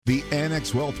The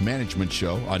Annex Wealth Management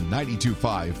Show on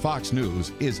 92.5 Fox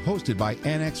News is hosted by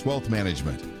Annex Wealth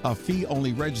Management, a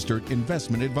fee-only registered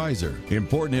investment advisor.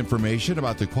 Important information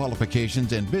about the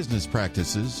qualifications and business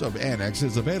practices of Annex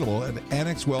is available at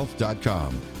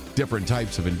annexwealth.com. Different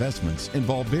types of investments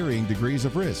involve varying degrees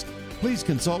of risk. Please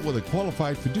consult with a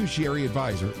qualified fiduciary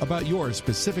advisor about your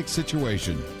specific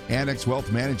situation. Annex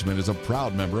Wealth Management is a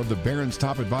proud member of the Barron's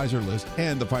Top Advisor List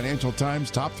and the Financial Times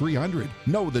Top 300.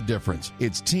 Know the difference.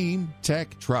 It's Team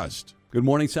Tech Trust. Good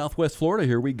morning, Southwest Florida.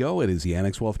 Here we go. It is the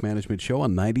Annex Wealth Management Show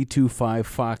on 92.5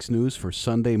 Fox News for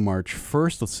Sunday, March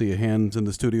 1st. Let's see your hands in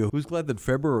the studio. Who's glad that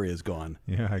February is gone?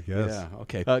 Yeah, I guess. Yeah,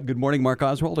 okay. Good morning, Mark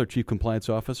Oswald, our Chief Compliance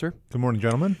Officer. Good morning,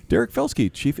 gentlemen. Derek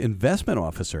Felske, Chief Investment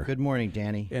Officer. Good morning,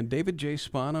 Danny. And David J.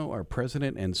 Spano, our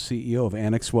President and CEO of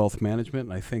Annex Wealth Management.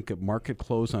 And I think at market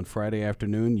close on Friday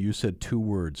afternoon, you said two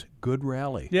words: good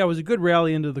rally. Yeah, it was a good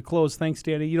rally into the close. Thanks,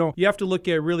 Danny. You have to look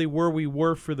at really where we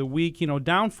were for the week.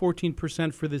 Down 14%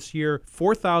 for this year,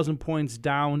 4,000 points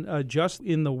down just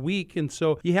in the week. And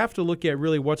so you have to look at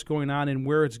really what's going on and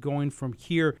where it's going from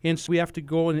here. And so we have to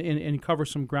go and cover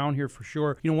some ground here for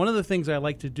sure. One of the things I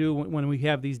like to do when we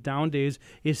have these down days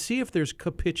is see if there's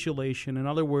capitulation. In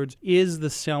other words, is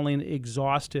the selling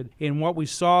exhausted? And what we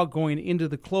saw going into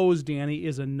the close, Danny,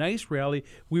 is a nice rally.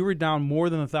 We were down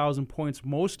more than 1,000 points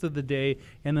most of the day.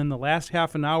 And then the last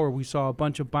half an hour, we saw a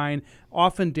bunch of buying.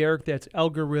 Often, Derek, that's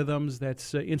algorithms,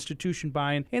 that's institution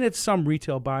buying, and it's some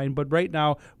retail buying. But right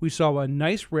now, we saw a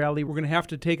nice rally. We're going to have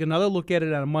to take another look at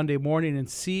it on a Monday morning and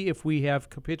see if we have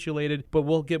capitulated, but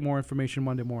we'll get more information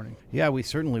Monday morning. Yeah, we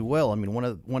certainly will. I mean,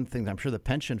 one thing, I'm sure the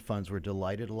pension funds were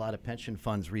delighted. A lot of pension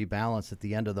funds rebalanced at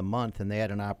the end of the month, and they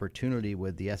had an opportunity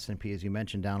with the S&P, as you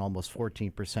mentioned, down almost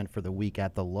 14% for the week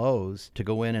at the lows, to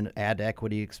go in and add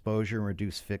equity exposure and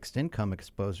reduce fixed income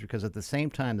exposure, because at the same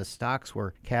time, the stocks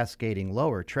were cascading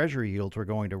lower. Treasury yields were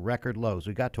going to record lows.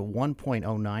 We got to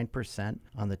 1.09%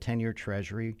 on the 10-year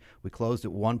Treasury. We closed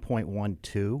at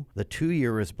 1.12. The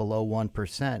 2-year is below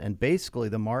 1%. And basically,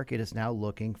 the market is now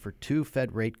looking for 2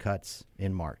 Fed rate cuts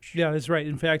in March. Yeah, that's right.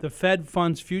 In fact, the Fed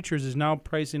funds futures is now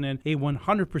pricing in a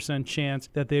 100% chance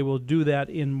that they will do that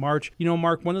in March.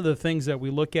 Mark, one of the things that we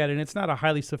look at, and it's not a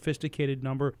highly sophisticated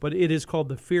number, but it is called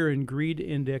the Fear and Greed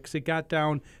Index. It got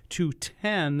down to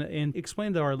 10. And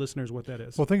explain to our listeners what that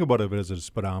is. Well, think about it as a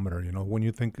speedometer. When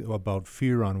you think about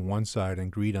fear on one side and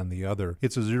greed on the other,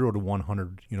 it's a 0 to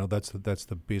 100. That's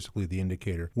basically the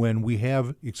indicator. When we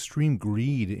have extreme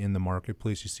greed in the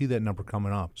marketplace, you see that number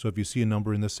coming up. So if you see a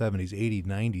number in the 70s, 80s,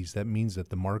 90s, that means that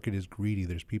the market is greedy.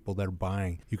 There's people that are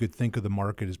buying. You could think of the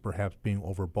market as perhaps being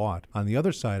overbought. On the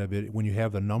other side of it, when you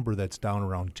have a number that's down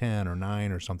around 10 or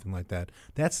 9 or something like that,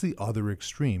 that's the other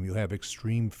extreme. You have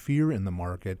extreme fear in the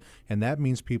market, and that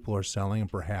means people are selling, and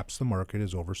perhaps the market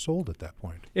is oversold at that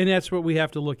point. And that's what we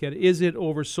have to look at. Is it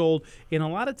oversold? And a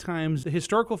lot of times, the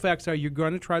historical facts are you're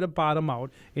going to try to bottom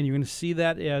out, and you're going to see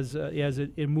that as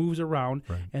it moves around,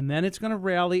 right. And then it's going to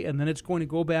rally, and then it's going to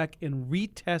go back and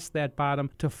retest that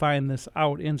bottom to find this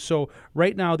out. And so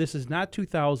right now, this is not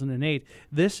 2008.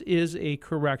 This is a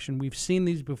correction. We've seen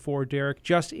these before, Derek.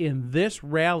 Just in this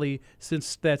rally,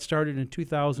 since that started in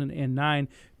 2009,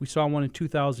 we saw one in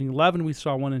 2011. We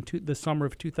saw one in the summer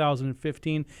of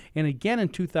 2015, and again in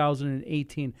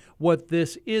 2018. What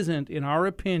this isn't, in our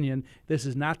opinion, this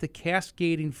is not the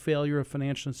cascading failure of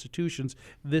financial institutions.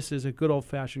 This is a good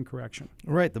old-fashioned correction.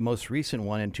 Right. The most recent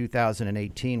one in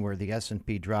 2018, where the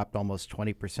S&P dropped almost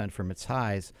 20% from its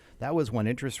highs, that was when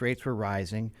interest rates were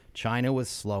rising, China was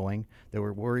slowing, there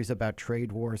were worries about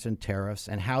trade wars and tariffs,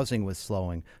 and housing was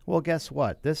slowing. Well, guess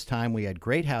what? This time we had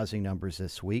great housing numbers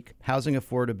this week. Housing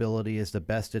affordability is the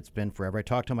best it's been forever. I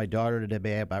talked to my daughter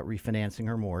today about refinancing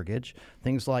her mortgage,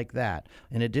 things like that.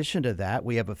 In addition to that,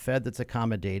 we have a Fed that's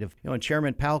accommodative. And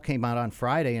Chairman Powell came out on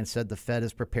Friday and said the Fed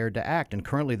is prepared to act. And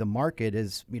currently the market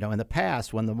is, in the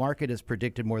past, when the market has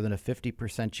predicted more than a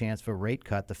 50% chance of a rate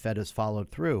cut, the Fed has followed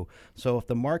through. So if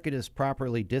the market is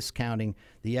properly discounting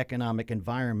the economic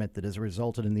environment that has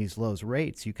resulted in these low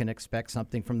rates, you can expect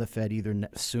something from the Fed either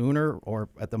sooner or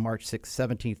at the March 6th,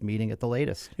 17th meeting at the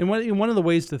latest. And one of the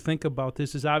ways to think about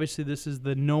this is obviously this is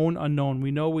the known unknown.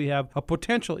 We know we have a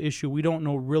potential issue. We don't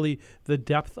know really the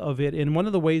depth of it. And one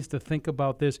of the ways to think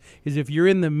about this is if you're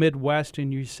in the Midwest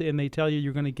and they tell you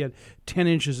you're going to get 10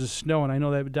 inches of snow, and I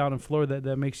know that down in Florida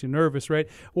that makes you nervous, right?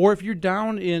 Or if you're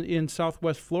down in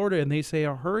Southwest Florida and they say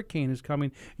a hurricane is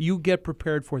coming, you get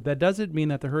prepared for it. That doesn't mean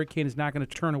that the hurricane is not going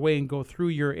to turn away and go through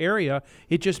your area.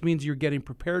 It just means you're getting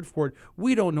prepared for it.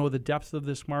 We don't know the depth of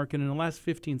this market. In the last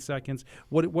 15 seconds,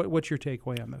 what's your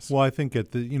takeaway on this? Well, I think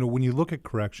when you look at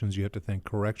corrections, you have to think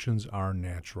corrections are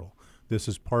natural. This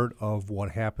is part of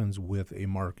what happens with a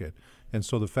market. And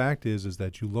so the fact is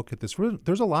that you look at this,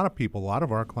 there's a lot of people, a lot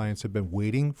of our clients have been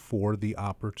waiting for the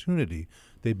opportunity.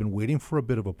 They've been waiting for a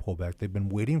bit of a pullback. They've been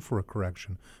waiting for a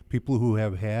correction. People who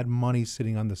have had money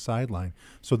sitting on the sideline.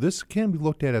 So this can be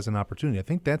looked at as an opportunity. I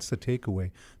think that's the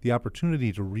takeaway, the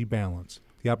opportunity to rebalance,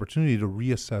 the opportunity to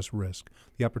reassess risk,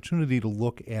 the opportunity to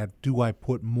look at, do I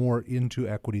put more into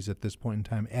equities at this point in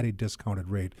time at a discounted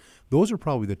rate? Those are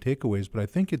probably the takeaways, but I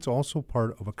think it's also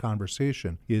part of a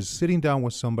conversation, is sitting down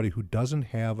with somebody who doesn't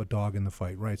have a dog in the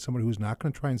fight, right? Somebody who's not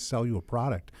going to try and sell you a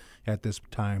product at this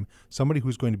time, somebody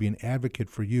who's going to be an advocate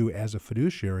for you as a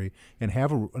fiduciary and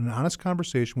have an honest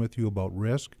conversation with you about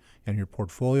risk and your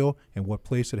portfolio and what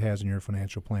place it has in your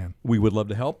financial plan. We would love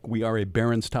to help. We are a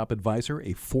Barron's Top Advisor,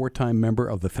 a 4-time member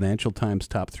of the Financial Times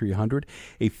Top 300,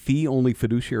 a fee-only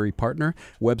fiduciary partner.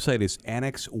 Website is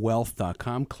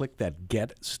annexwealth.com. Click that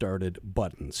Get Started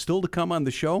button. Still to come on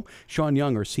the show, Sean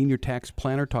Young, our senior tax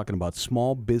planner, talking about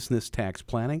small business tax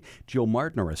planning. Jill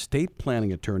Martin, our estate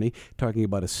planning attorney, talking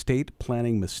about estate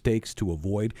planning mistakes to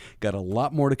avoid. Got a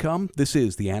lot more to come. This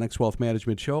is the Annex Wealth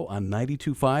Management Show on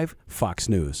 92.5 Fox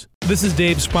News. This is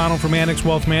Dave Spano from Annex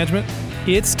Wealth Management.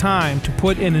 It's time to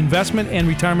put an investment and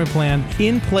retirement plan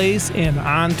in place and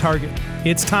on target.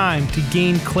 It's time to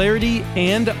gain clarity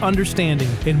and understanding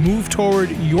and move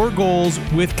toward your goals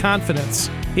with confidence.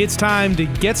 It's time to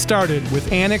get started with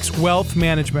Annex Wealth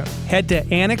Management. Head to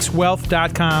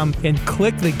annexwealth.com and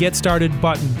click the Get Started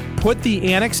button. Put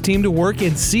the Annex team to work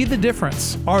and see the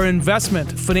difference. Our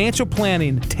investment, financial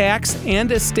planning, tax,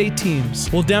 and estate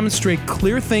teams will demonstrate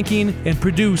clear thinking and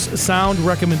produce sound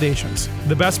recommendations.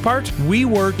 The best part? We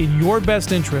work in your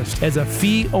best interest as a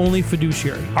fee-only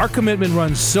fiduciary. Our commitment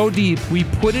runs so deep, we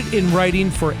put it in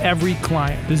writing for every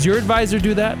client. Does your advisor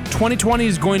do that? 2020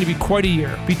 is going to be quite a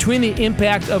year. Between the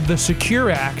impact of the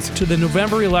Secure Act to the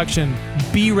November election,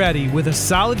 be ready with a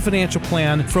solid financial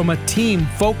plan from a team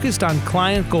focused on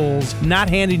client goals, not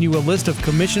handing you a list of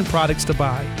commission products to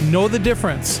buy. Know the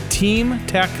difference. Team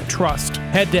Tech Trust.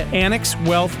 Head to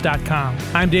annexwealth.com.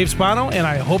 I'm Dave Spano, and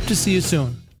I hope to see you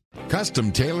soon.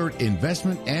 Custom-tailored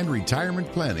investment and retirement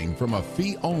planning from a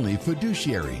fee-only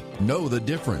fiduciary. Know the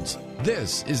difference.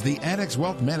 This is the Annex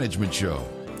Wealth Management Show.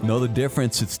 Know the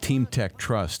difference. It's Team Tech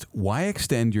Trust. Why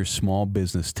extend your small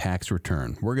business tax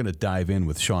return? We're going to dive in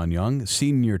with Sean Young,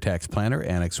 senior tax planner,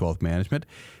 Annex Wealth Management,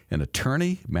 an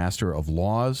attorney, master of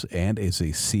laws, and is a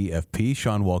CFP.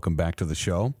 Sean, welcome back to the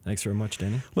show. Thanks very much,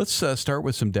 Danny. Let's start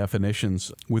with some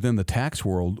definitions. Within the tax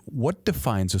world, what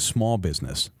defines a small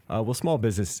business? Well, small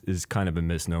business is kind of a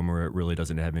misnomer. It really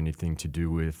doesn't have anything to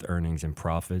do with earnings and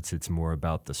profits. It's more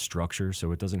about the structure.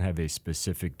 So it doesn't have a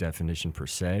specific definition per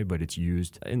se, but it's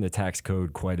used in the tax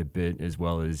code quite a bit as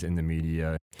well as in the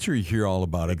media. Sure, you hear all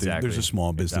about it. Exactly. There's a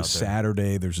small business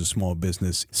Saturday. There's a small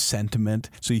business sentiment.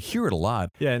 So you hear it a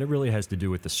lot. Yeah, and it really has to do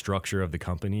with the structure of the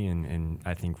company. And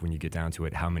I think when you get down to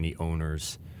it, how many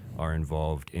owners are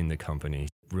involved in the company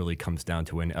really comes down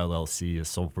to an LLC, a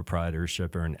sole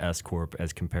proprietorship, or an S corp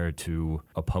as compared to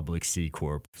a public C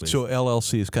corp. So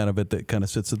LLC is kind of it that kind of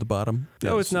sits at the bottom.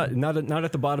 No, it's not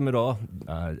at the bottom at all.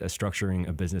 Structuring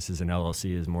a business as an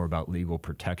LLC is more about legal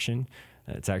protection.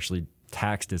 It's actually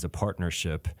taxed as a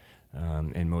partnership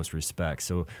in most respects.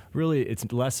 So really, it's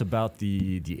less about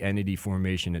the entity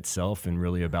formation itself and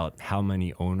really about how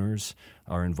many owners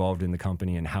are involved in the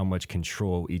company and how much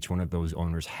control each one of those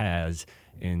owners has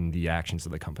in the actions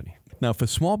of the company. Now, if a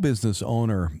small business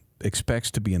owner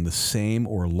expects to be in the same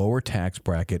or lower tax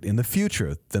bracket in the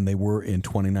future than they were in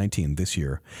 2019, this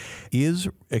year, is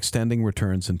extending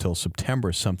returns until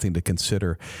September something to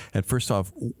consider? And first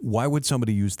off, why would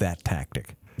somebody use that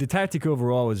tactic? The tactic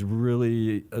overall is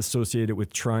really associated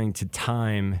with trying to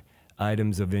time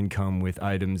items of income with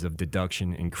items of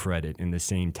deduction and credit in the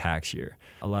same tax year.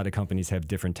 A lot of companies have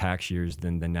different tax years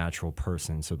than the natural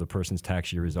person. So the person's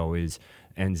tax year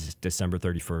ends December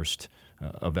 31st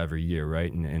of every year,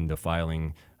 right? And the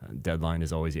filing deadline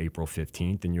is always April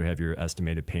 15th, and you have your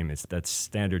estimated payments. That's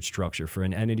standard structure. For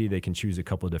an entity, they can choose a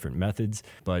couple of different methods,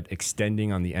 but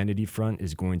extending on the entity front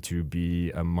is going to be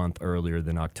a month earlier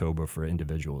than October for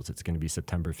individuals. It's going to be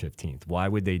September 15th. Why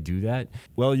would they do that?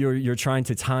 Well, you're trying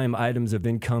to time items of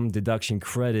income, deduction,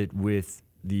 credit with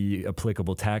the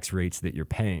applicable tax rates that you're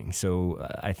paying. So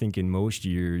I think in most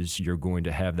years, you're going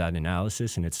to have that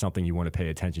analysis, and it's something you want to pay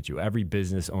attention to. Every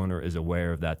business owner is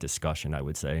aware of that discussion, I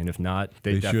would say. And if not,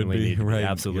 they definitely need to be. Right.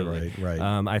 Absolutely. Right.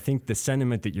 I think the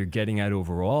sentiment that you're getting at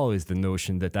overall is the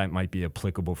notion that might be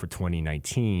applicable for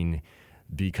 2019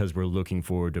 because we're looking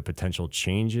forward to potential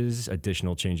changes,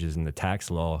 additional changes in the tax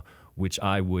law, which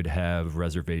I would have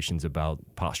reservations about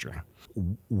posturing.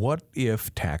 What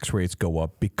if tax rates go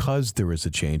up because there is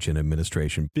a change in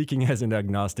administration? Speaking as an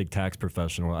agnostic tax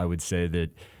professional, I would say that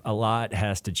a lot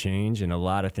has to change and a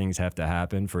lot of things have to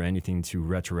happen for anything to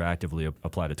retroactively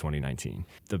apply to 2019.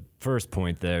 The first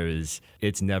point there is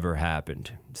it's never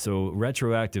happened. So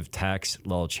retroactive tax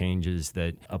law changes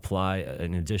that apply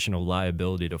an additional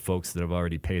liability to folks that have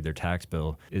already paid their tax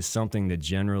bill is something that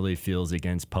generally feels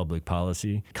against public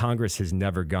policy. Congress has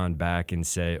never gone back and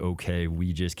say, okay,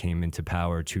 we just came into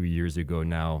power 2 years ago,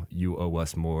 now you owe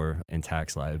us more in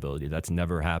tax liability. That's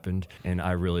never happened, and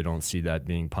I really don't see that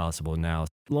being possible now.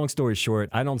 Long story short,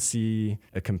 I don't see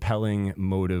a compelling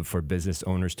motive for business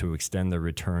owners to extend their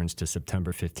returns to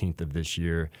September 15th of this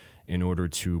year in order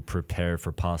to prepare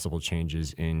for possible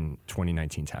changes in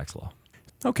 2019 tax law.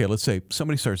 Okay, let's say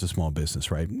somebody starts a small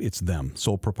business, right? It's them,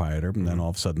 sole proprietor, and then all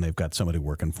of a sudden they've got somebody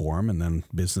working for them, and then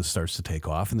business starts to take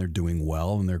off, and they're doing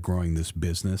well, and they're growing this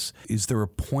business. Is there a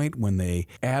point when they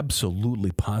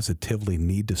absolutely, positively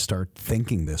need to start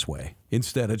thinking this way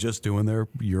instead of just doing their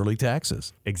yearly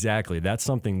taxes? Exactly. That's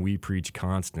something we preach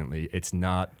constantly. It's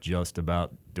not just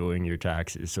about doing your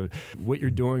taxes. So what you're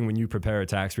doing when you prepare a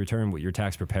tax return, what your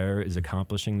tax preparer is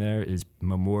accomplishing there is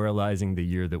memorializing the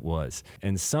year that was.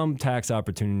 And some tax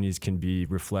opportunities can be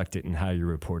reflected in how you're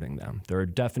reporting them. There are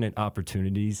definite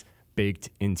opportunities baked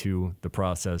into the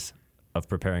process of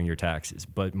preparing your taxes.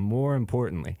 But more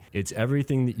importantly, it's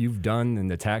everything that you've done in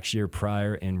the tax year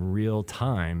prior in real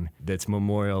time that's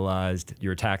memorialized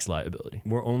your tax liability.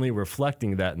 We're only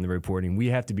reflecting that in the reporting. We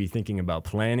have to be thinking about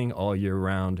planning all year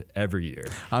round, every year.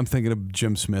 I'm thinking of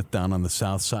Jim Smith down on the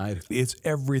south side. It's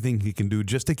everything he can do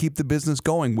just to keep the business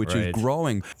going, which is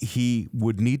growing. He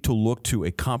would need to look to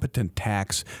a competent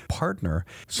tax partner.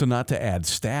 So not to add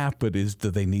staff, but do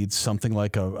they need something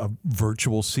like a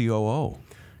virtual COO?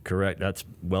 Correct. That's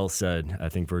well said. I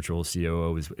think virtual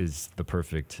COO is the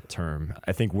perfect term.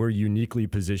 I think we're uniquely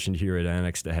positioned here at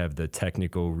Annex to have the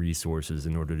technical resources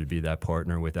in order to be that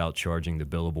partner without charging the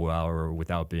billable hour or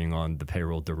without being on the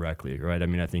payroll directly, right? I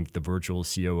mean, I think the virtual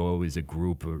COO is a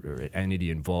group or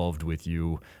entity involved with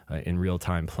you in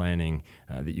real-time planning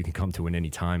that you can come to at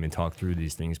any time and talk through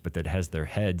these things, but that has their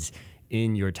heads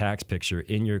in your tax picture,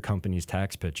 in your company's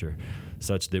tax picture,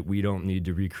 such that we don't need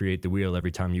to recreate the wheel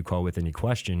every time you call with any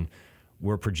question.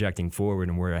 We're projecting forward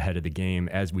and we're ahead of the game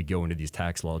as we go into these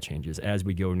tax law changes, as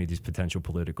we go into these potential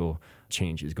political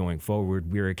changes going forward.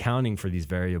 We're accounting for these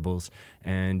variables,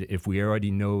 and if we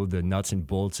already know the nuts and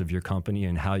bolts of your company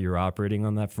and how you're operating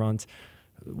on that front,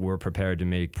 we're prepared to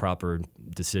make proper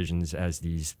decisions as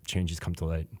these changes come to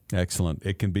light. Excellent.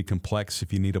 It can be complex.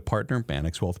 If you need a partner,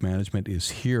 Annex Wealth Management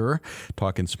is here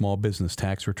talking small business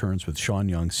tax returns with Sean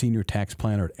Young, Senior Tax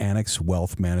Planner at Annex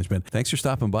Wealth Management. Thanks for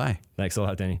stopping by. Thanks a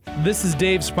lot, Danny. This is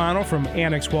Dave Spano from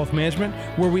Annex Wealth Management,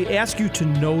 where we ask you to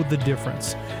know the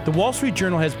difference. The Wall Street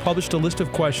Journal has published a list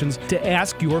of questions to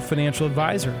ask your financial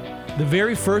advisor. The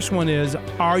very first one is,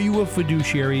 are you a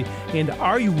fiduciary, and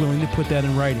are you willing to put that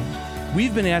in writing?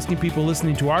 We've been asking people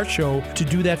listening to our show to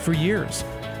do that for years.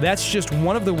 That's just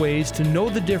one of the ways to know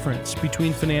the difference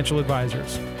between financial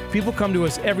advisors. People come to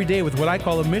us every day with what I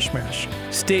call a mishmash.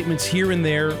 Statements here and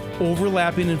there,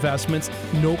 overlapping investments,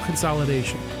 no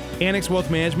consolidation. Annex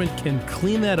Wealth Management can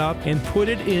clean that up and put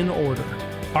it in order.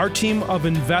 Our team of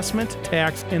investment,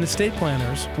 tax, and estate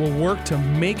planners will work to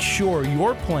make sure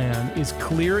your plan is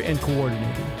clear and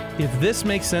coordinated. If this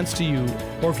makes sense to you,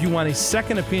 or if you want a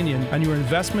second opinion on your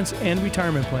investments and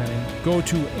retirement planning, go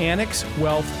to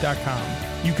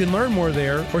annexwealth.com. You can learn more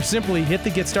there, or simply hit the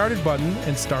Get Started button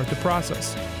and start the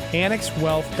process.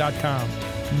 annexwealth.com.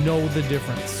 Know the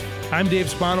difference. I'm Dave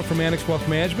Spano from Annex Wealth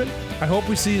Management. I hope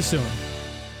we see you soon.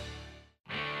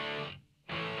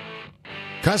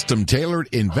 Custom-tailored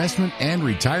investment and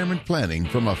retirement planning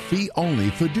from a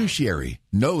fee-only fiduciary.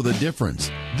 Know the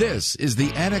difference. This is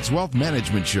the Annex Wealth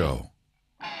Management Show.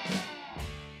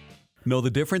 Know the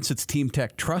difference? It's Team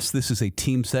Tech Trust. This is a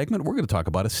team segment. We're going to talk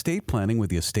about estate planning with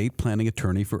the estate planning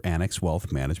attorney for Annex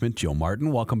Wealth Management, Jill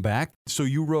Martin. Welcome back. So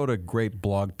you wrote a great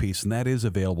blog piece, and that is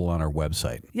available on our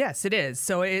website. Yes, it is.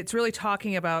 So it's really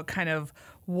talking about kind of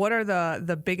what are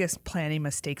the biggest planning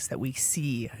mistakes that we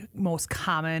see most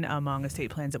common among estate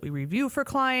plans that we review for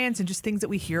clients, and just things that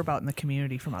we hear about in the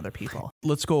community from other people.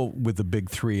 Let's go with the big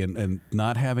three, and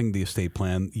not having the estate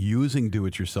plan, using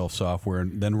do-it-yourself software,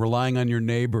 and then relying on your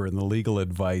neighbor and the legal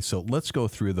advice. So let's go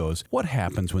through those. What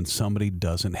happens when somebody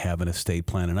doesn't have an estate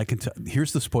plan? And I can tell,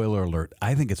 here's the spoiler alert.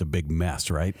 I think it's a big mess,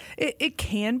 right? It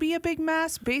can be a big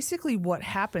mess. Basically what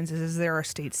happens is there are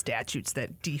state statutes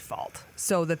that default,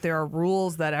 so that there are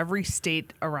rules that every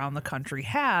state around the country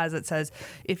has that says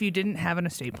if you didn't have an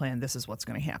estate plan, this is what's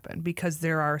going to happen, because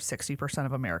there are 60%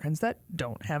 of Americans that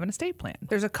don't have an estate plan.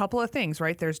 There's a couple of things,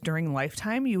 right? There's during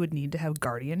lifetime, you would need to have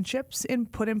guardianships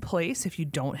put in place if you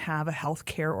don't have a health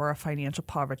care or a financial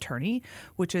power of attorney,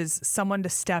 which is someone to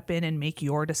step in and make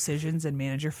your decisions and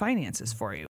manage your finances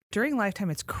for you. During lifetime,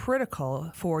 it's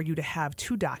critical for you to have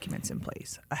two documents in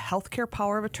place, a healthcare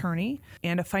power of attorney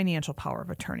and a financial power of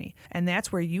attorney. And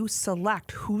that's where you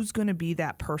select who's going to be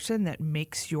that person that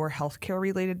makes your healthcare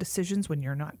related decisions when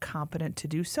you're not competent to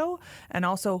do so, and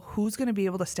also who's going to be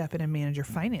able to step in and manage your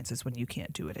finances when you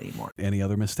can't do it anymore. Any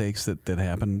other mistakes that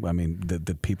happen? I mean,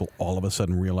 that people all of a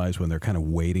sudden realize when they're kind of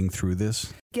wading through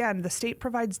this? Again, the state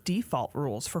provides default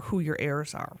rules for who your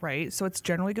heirs are, right? So it's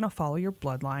generally going to follow your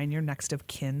bloodline, your next of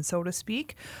kin, so to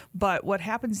speak. But what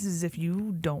happens is if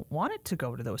you don't want it to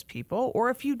go to those people, or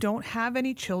if you don't have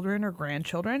any children or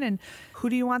grandchildren, and who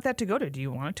do you want that to go to? Do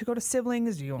you want it to go to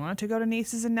siblings? Do you want it to go to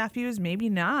nieces and nephews? Maybe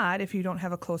not if you don't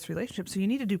have a close relationship. So you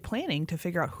need to do planning to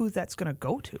figure out who that's going to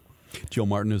go to. Jill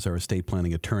Martin is our estate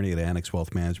planning attorney at Annex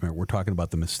Wealth Management. We're talking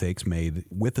about the mistakes made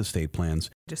with estate plans.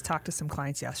 Just talked to some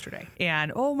clients yesterday,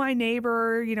 and my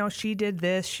neighbor, she did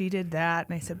this, she did that,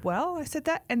 and I said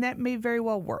that, and that may very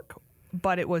well work,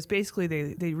 but it was basically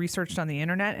they researched on the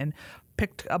internet and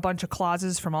picked a bunch of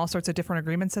clauses from all sorts of different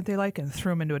agreements that they like and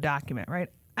threw them into a document, right?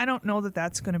 I don't know that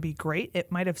that's going to be great. It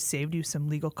might have saved you some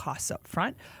legal costs up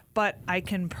front, but I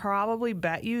can probably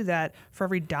bet you that for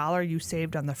every dollar you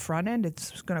saved on the front end,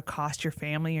 it's going to cost your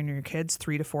family and your kids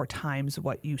 3 to 4 times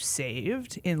what you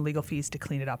saved in legal fees to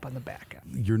clean it up on the back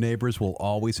end. Your neighbors will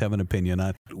always have an opinion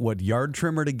on what yard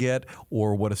trimmer to get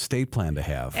or what estate plan to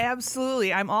have.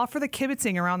 Absolutely. I'm all for the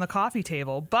kibitzing around the coffee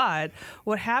table, but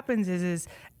what happens is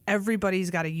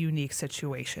everybody's got a unique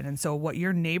situation. And so what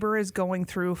your neighbor is going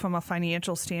through from a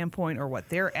financial standpoint, or what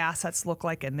their assets look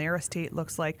like and their estate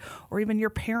looks like, or even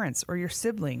your parents or your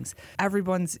siblings,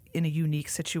 everyone's in a unique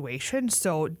situation.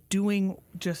 So doing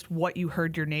just what you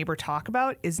heard your neighbor talk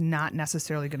about is not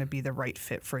necessarily going to be the right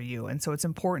fit for you. And so it's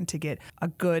important to get a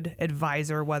good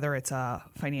advisor, whether it's a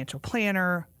financial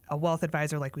planner, a wealth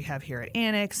advisor like we have here at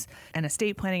Annex, an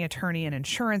estate planning attorney, an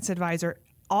insurance advisor.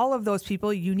 All of those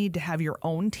people, you need to have your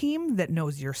own team that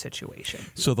knows your situation.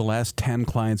 So the last 10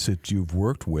 clients that you've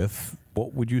worked with,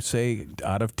 what would you say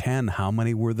out of 10, how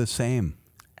many were the same?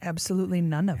 Absolutely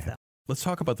none of them. Let's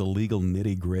talk about the legal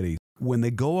nitty-gritty. When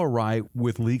they go awry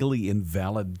with legally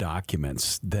invalid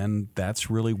documents, then that's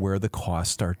really where the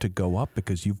costs start to go up,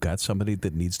 because you've got somebody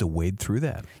that needs to wade through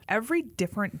that. Every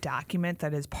different document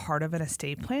that is part of an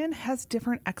estate plan has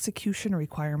different execution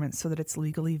requirements so that it's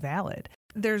legally valid.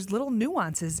 There's little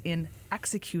nuances in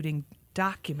executing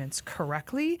documents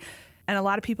correctly, and a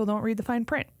lot of people don't read the fine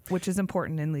print, which is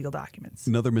important in legal documents.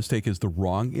 Another mistake is the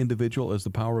wrong individual as the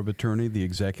power of attorney, the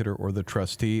executor or the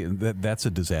trustee. That's a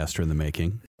disaster in the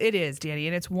making. It is, Danny,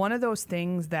 and it's one of those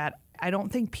things that I don't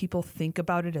think people think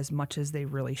about it as much as they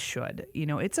really should.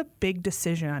 It's a big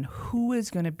decision on who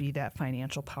is going to be that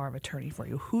financial power of attorney for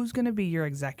you, who's going to be your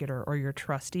executor or your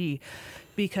trustee,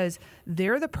 because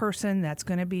they're the person that's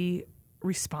going to be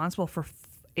responsible for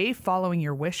A, following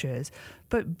your wishes,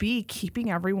 but B, keeping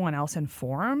everyone else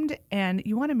informed. And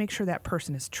you want to make sure that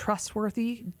person is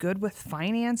trustworthy, good with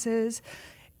finances,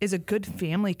 is a good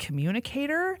family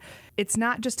communicator. It's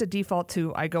not just a default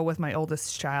to I go with my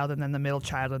oldest child and then the middle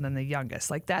child and then the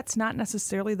youngest. Like, that's not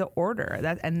necessarily the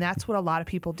order. And that's what a lot of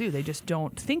people do. They just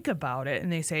don't think about it,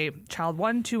 and they say child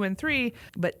 1, 2, and 3,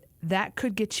 but that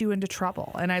could get you into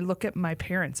trouble. And I look at my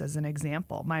parents as an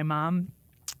example. My mom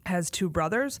has 2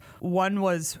 brothers. One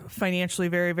was financially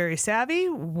very, very savvy.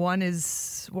 One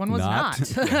was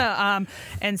not.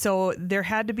 And so there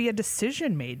had to be a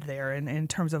decision made there in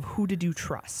terms of who did you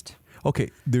trust. Okay,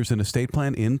 there's an estate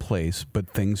plan in place, but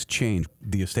things change.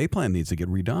 The estate plan needs to get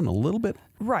redone a little bit.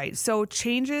 Right. So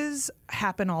changes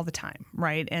happen all the time,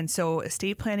 right? And so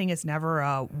estate planning is never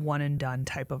a one and done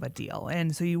type of a deal.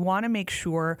 And so you want to make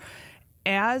sure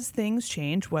as things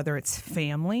change, whether it's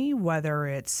family, whether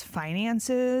it's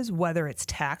finances, whether it's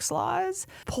tax laws,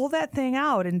 pull that thing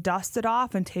out and dust it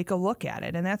off and take a look at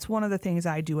it. And that's one of the things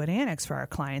I do at Annex for our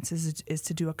clients is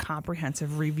to do a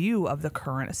comprehensive review of the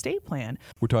current estate plan.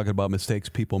 We're talking about mistakes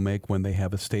people make when they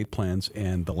have estate plans.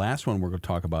 And the last one we're going to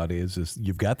talk about is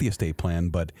you've got the estate plan,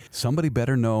 but somebody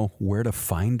better know where to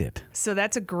find it. So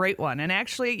that's a great one. And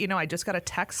actually, I just got a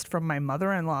text from my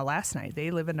mother-in-law last night. They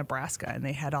live in Nebraska, and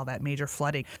they had all that major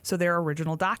flooding. So their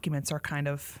original documents are kind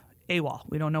of AWOL.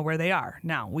 We don't know where they are.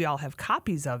 Now, we all have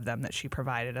copies of them that she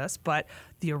provided us, but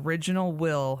the original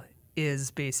will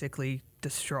is basically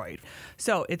destroyed.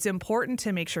 So it's important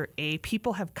to make sure,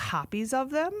 people have copies of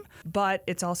them, but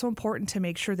it's also important to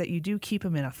make sure that you do keep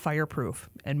them in a fireproof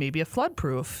and maybe a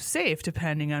floodproof safe,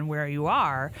 depending on where you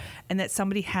are, and that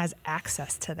somebody has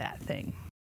access to that thing.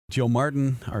 Joe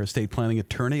Martin, our estate planning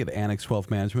attorney at Annex Wealth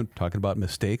Management, talking about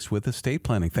mistakes with estate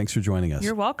planning. Thanks for joining us.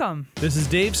 You're welcome. This is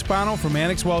Dave Spano from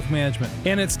Annex Wealth Management,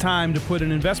 and it's time to put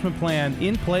an investment plan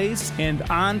in place and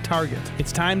on target.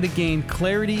 It's time to gain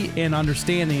clarity and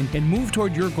understanding and move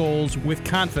toward your goals with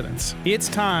confidence. It's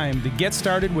time to get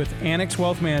started with Annex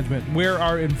Wealth Management, where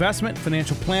our investment,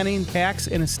 financial planning, tax,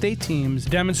 and estate teams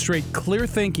demonstrate clear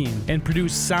thinking and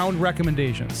produce sound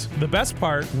recommendations. The best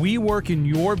part, we work in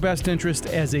your best interest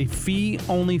as a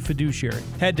fee-only fiduciary.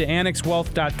 Head to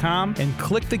annexwealth.com and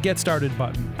click the Get Started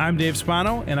button. I'm Dave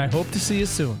Spano, and I hope to see you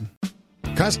soon.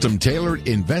 Custom-tailored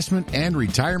investment and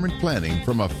retirement planning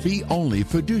from a fee-only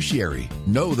fiduciary.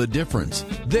 Know the difference.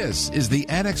 This is the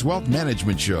Annex Wealth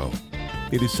Management Show.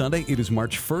 It is Sunday. It is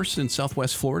March 1st in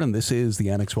Southwest Florida, and this is the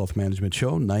Annex Wealth Management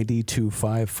Show,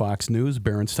 92.5 Fox News.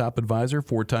 Barron's top advisor,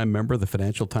 four-time member of the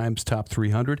Financial Times Top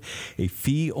 300, a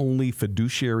fee-only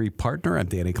fiduciary partner. I'm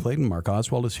Danny Clayton. Mark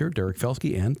Oswald is here, Derek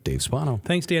Felske, and Dave Spano.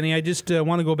 Thanks, Danny. I just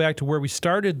want to go back to where we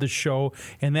started the show,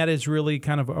 and that is really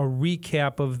kind of a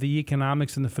recap of the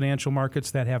economics and the financial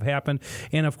markets that have happened.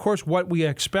 And, of course, what we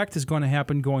expect is going to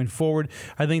happen going forward.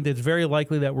 I think that it's very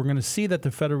likely that we're going to see that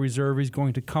the Federal Reserve is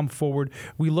going to come forward.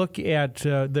 We look at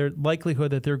their likelihood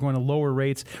that they're going to lower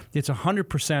rates. It's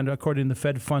 100%, according to the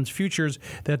Fed Funds Futures,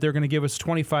 that they're going to give us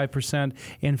 25%,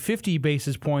 and 50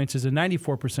 basis points is a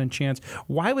 94% chance.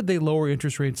 Why would they lower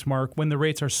interest rates, Mark, when the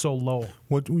rates are so low?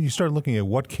 When you start looking at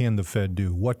what can the Fed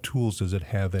do, what tools does it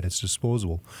have at its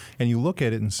disposal, and you look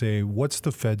at it and say, what's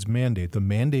the Fed's mandate? The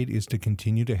mandate is to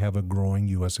continue to have a growing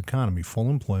U.S. economy, full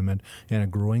employment, and a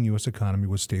growing U.S. economy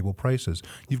with stable prices.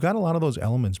 You've got a lot of those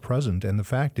elements present, and the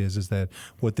fact is that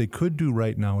what they could do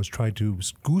right now is try to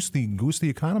goose the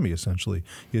economy, essentially,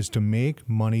 is to make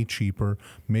money cheaper,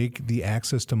 make the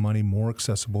access to money more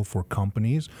accessible for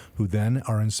companies who then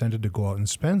are incented to go out and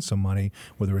spend some money,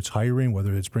 whether it's hiring,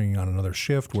 whether it's bringing on another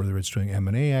shift, whether it's doing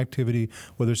M&A activity,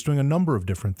 whether it's doing a number of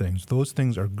different things. Those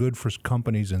things are good for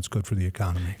companies and it's good for the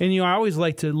economy. And I always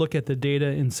like to look at the data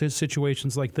in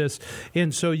situations like this.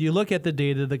 And so you look at the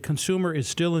data, the consumer is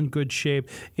still in good shape,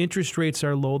 interest rates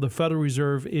are low, the Federal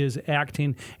Reserve is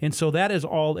acting, and so that is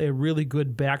all a really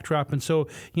good backdrop. And so,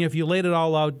 if you laid it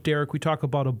all out, Derek, we talk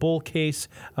about a bull case,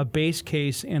 a base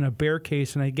case, and a bear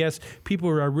case, and I guess people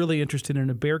are really interested in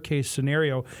a bear case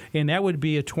scenario, and that would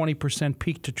be a 20%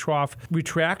 peak to trough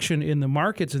retraction in the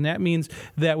markets, and that means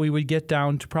that we would get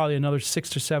down to probably another 6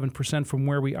 to 7% from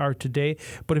where we are today.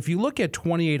 But if you look at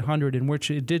 2,800, in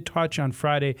which it did touch on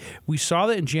Friday, we saw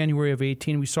that in January of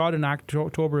 18, we saw it in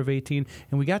October of 18,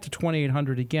 and we got to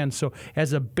 2,800 again. So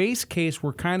as a base case,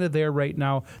 we're kind of there right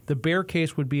now. The bear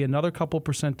case would be another couple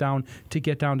percent down to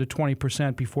get down to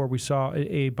 20% before we saw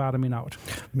a bottoming out.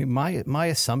 I mean, my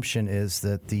assumption is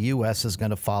that the U.S. is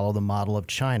going to follow the model of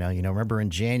China. Remember in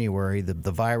January,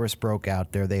 the virus broke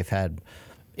out there. They've had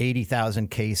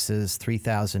 80,000 cases,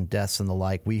 3,000 deaths and the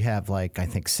like. We have I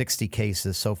think 60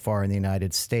 cases so far in the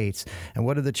United States. And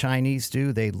what did the Chinese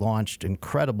do? They launched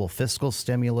incredible fiscal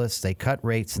stimulus. They cut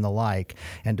rates and the like.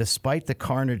 And despite the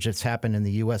carnage that's happened in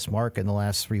the U.S. market in the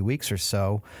last 3 weeks or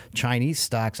so, Chinese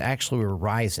stocks actually were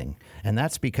rising. And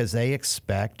that's because they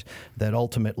expect that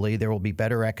ultimately there will be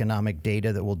better economic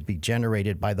data that will be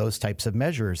generated by those types of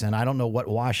measures. And I don't know what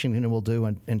Washington will do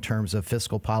in terms of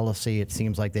fiscal policy. It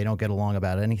seems like they don't get along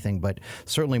about anything, but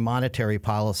certainly monetary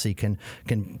policy can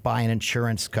buy an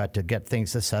insurance cut to get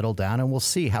things to settle down, and we'll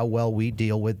see how well we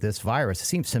deal with this virus. It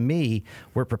seems to me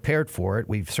we're prepared for it.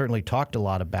 We've certainly talked a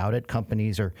lot about it.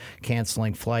 Companies are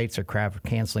canceling flights or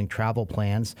canceling travel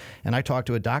plans, and I talked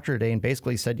to a doctor today and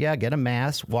basically said, get a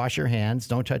mask, wash your hands,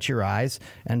 don't touch your eyes,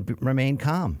 and remain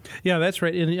calm. Yeah, that's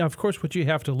right. And of course, what you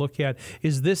have to look at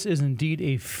is this is indeed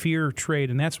a fear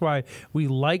trade, and that's why we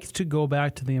like to go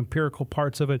back to the empirical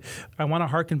parts of it. I want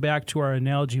to harken back to our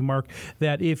analogy, Mark,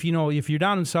 that if you're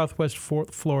down in Southwest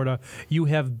Florida, you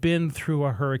have been through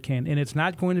a hurricane, and it's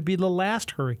not going to be the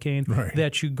last hurricane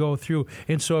that you go through.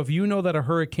 And so if you know that a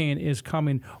hurricane is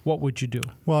coming, what would you do?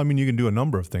 Well, I mean, you can do a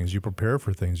number of things. You prepare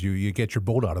for things. You get your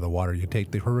boat out of the water. You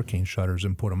take the hurricane shutters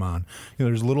and put them on.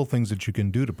 There's little things that you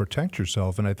can do to protect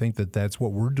yourself, and I think that that's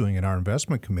what we're doing in our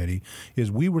investment committee.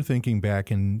 Is we were thinking back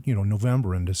in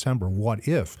November and December, what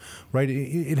if, right?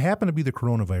 It happened to be the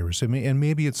coronavirus. And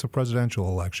maybe it's a presidential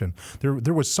election.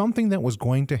 There was something that was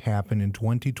going to happen in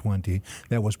 2020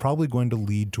 that was probably going to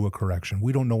lead to a correction.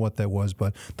 We don't know what that was,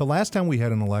 but the last time we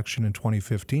had an election in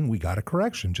 2015, we got a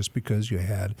correction just because you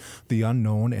had the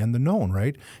unknown and the known,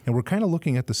 right? And we're kind of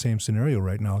looking at the same scenario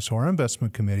right now. So our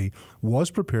investment committee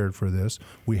was prepared for this.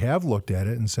 We have looked at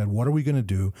it and said, what are we going to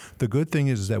do? The good thing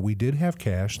is that we did have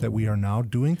cash that we are now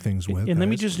doing things with. And let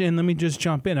me just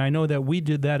jump in. I know that we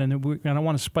did that, and I don't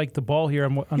want to spike the ball here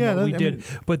on what we did.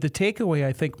 But the takeaway,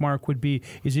 I think, Mark, would be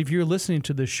is if you're listening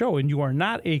to the show and you are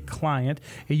not a client,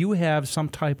 and you have some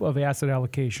type of asset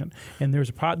allocation, and there's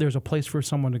a place for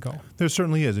someone to go. There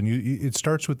certainly is, and it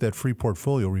starts with that free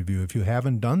portfolio review. If you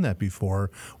haven't done that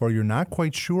before, or you're not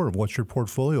quite sure of what your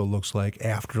portfolio looks like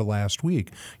after last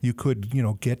week, you could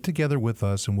get together with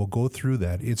us, and we'll go through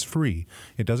that. It's free.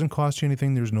 It doesn't cost you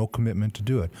anything. There's no commitment to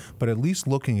do it. But at least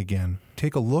looking again,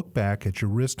 take a look back at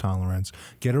your risk tolerance,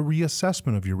 get a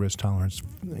reassessment of your risk tolerance.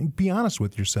 Be honest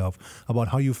with yourself about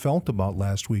how you felt about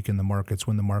last week in the markets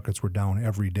when the markets were down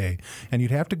every day. And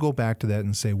you'd have to go back to that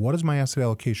and say, what does my asset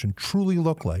allocation truly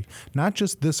look like? Not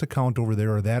just this account over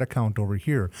there or that account over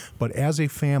here, but as a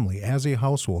family, as a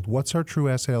household, what's our true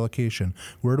asset allocation?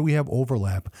 Where do we have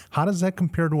overlap? How does that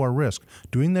compare to our risk?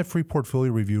 Doing that free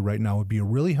portfolio review right now would be a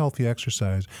really healthy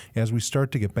exercise as we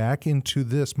start to get back into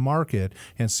this market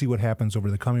and see what happens over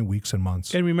the coming weeks and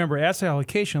months. And remember, asset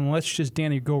allocation, let's just,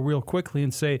 Danny, go real quickly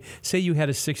and say you had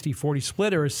a 60-40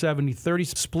 split or a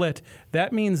 70-30 split.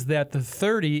 That means that the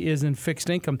 30 is in fixed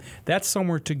income. That's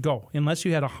somewhere to go. Unless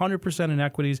you had 100% in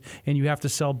equities and you have to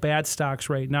sell bad stocks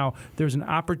right now, there's an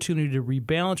opportunity to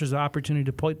rebalance. There's an opportunity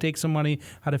to take some money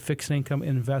out of fixed income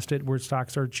and invest it where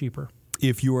stocks are cheaper.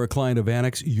 If you are a client of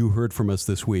Annex, you heard from us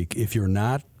this week. If you're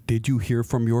not, did you hear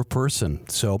from your person?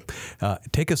 So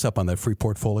take us up on that free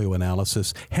portfolio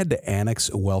analysis. Head to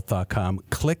annexwealth.com.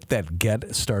 Click that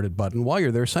Get Started button. While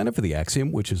you're there, sign up for the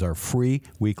Axiom, which is our free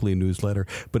weekly newsletter.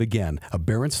 But again, a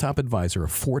Barron's Top Advisor, a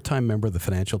 4-time member of the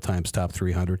Financial Times Top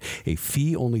 300, a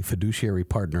fee-only fiduciary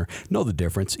partner. Know the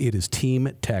difference. It is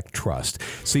Team Tech Trust.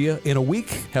 See you in a week.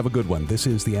 Have a good one. This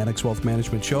is the Annex Wealth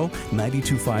Management Show,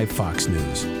 92.5 Fox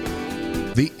News.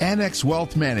 The Annex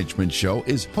Wealth Management Show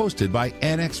is hosted by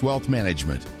Annex Wealth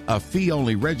Management, a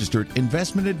fee-only registered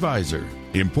investment advisor.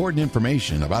 Important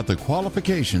information about the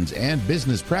qualifications and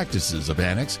business practices of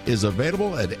Annex is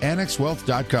available at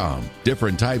annexwealth.com.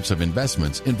 Different types of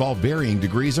investments involve varying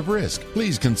degrees of risk.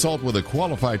 Please consult with a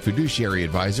qualified fiduciary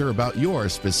advisor about your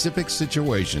specific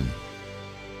situation.